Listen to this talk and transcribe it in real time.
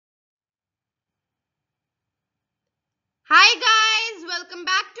Hi guys, welcome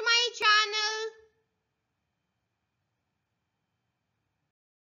back to my channel.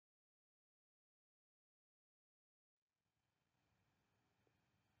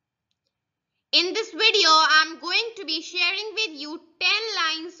 In this video, I'm going to be sharing with you 10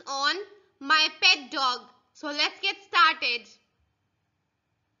 lines on my pet dog. So let's get started.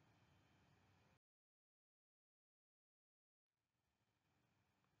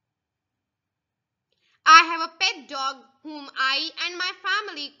 I have a pet dog whom I and my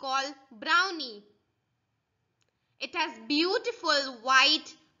family call Brownie. It has beautiful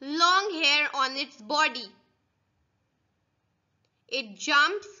white long hair on its body. It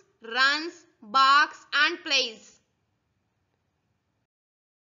jumps, runs, barks and plays.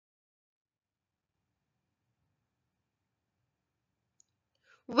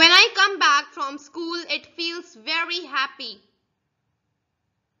 When I come back from school, it feels very happy.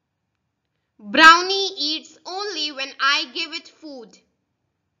 Brownie eats only when I give it food.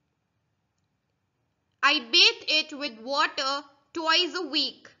 I bathe it with water twice a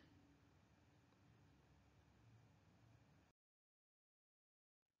week.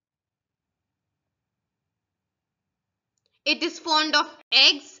 It is fond of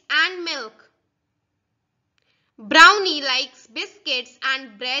eggs and milk. Brownie likes biscuits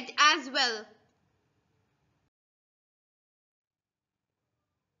and bread as well.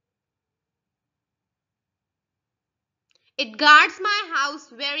 It guards my house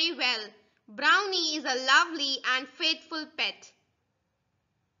very well. Brownie is a lovely and faithful pet.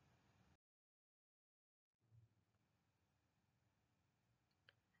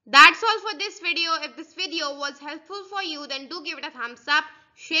 That's all for this video. If this video was helpful for you, then do give it a thumbs up,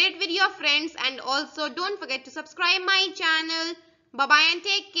 share it with your friends, and also don't forget to subscribe my channel. Bye bye and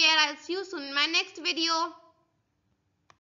take care. I'll see you soon in my next video.